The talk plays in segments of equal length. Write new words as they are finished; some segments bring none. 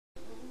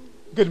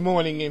Good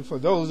morning, and for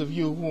those of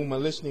you whom are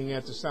listening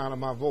at the sound of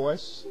my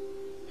voice,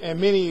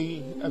 and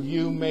many of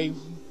you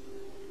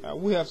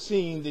we have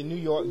seen the New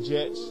York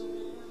Jets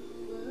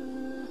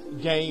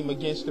game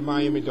against the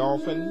Miami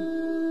Dolphin,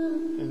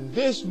 and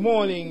this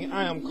morning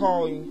I am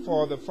calling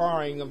for the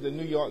firing of the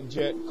New York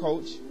Jet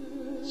coach,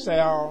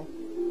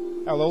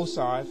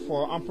 Alosi,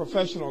 for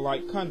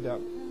unprofessional-like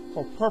conduct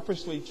for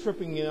purposely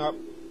tripping up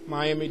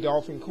Miami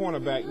Dolphin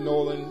cornerback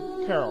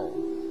Nolan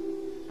Carroll.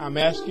 I'm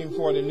asking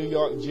for the New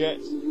York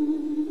Jets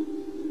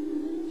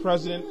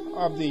president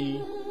of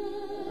the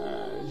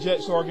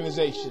Jets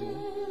organization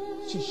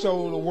to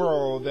show the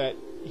world that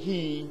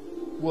he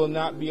will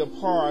not be a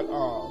part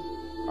of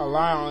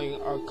allowing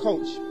a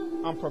coach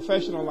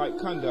unprofessional-like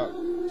conduct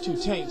to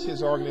taint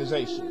his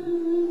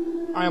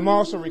organization. I am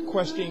also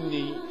requesting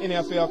the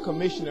NFL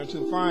commissioner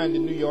to fine the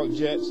New York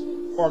Jets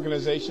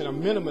organization a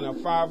minimum of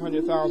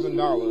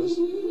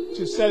 $500,000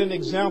 to set an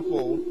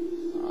example.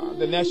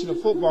 The National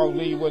Football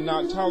League will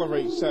not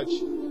tolerate such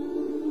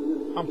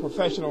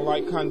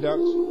unprofessional-like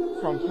conduct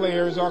from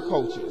players or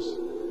coaches.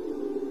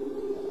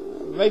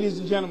 Ladies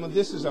and gentlemen,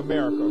 this is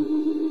America,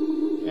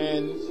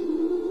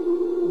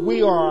 and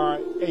we are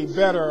a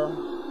better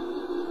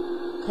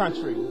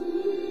country,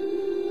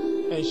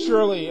 and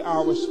surely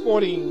our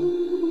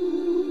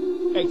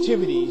sporting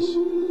activities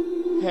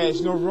has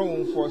no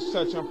room for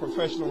such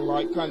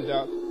unprofessional-like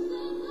conduct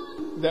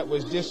that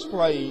was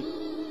displayed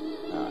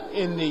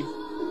in the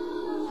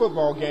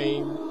football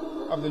game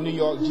of the New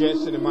York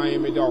Jets and the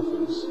Miami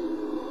Dolphins.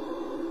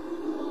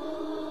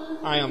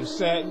 I am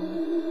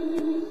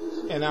saddened,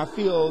 and I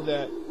feel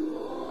that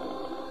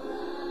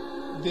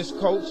this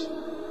coach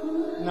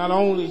not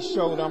only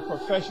showed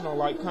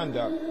unprofessional-like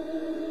conduct,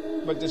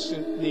 but the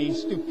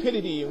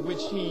stupidity in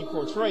which he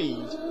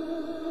portrayed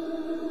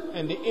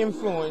and the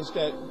influence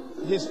that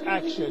his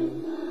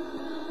action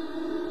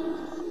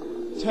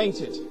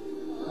tainted,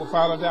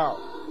 without a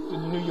doubt, the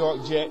New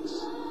York Jets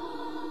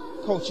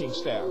coaching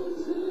staff.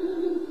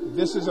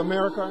 This is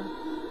America.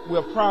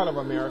 We're proud of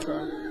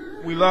America.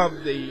 We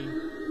love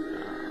the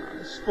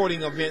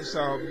sporting events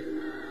of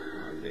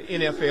the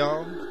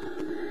NFL,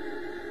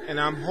 and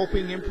I'm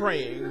hoping and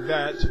praying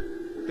that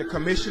the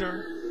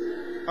commissioner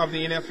of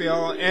the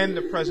NFL and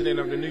the president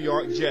of the New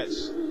York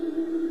Jets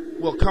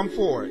will come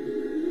forward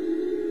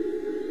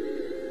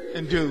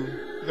and do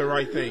the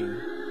right thing.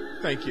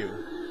 Thank you.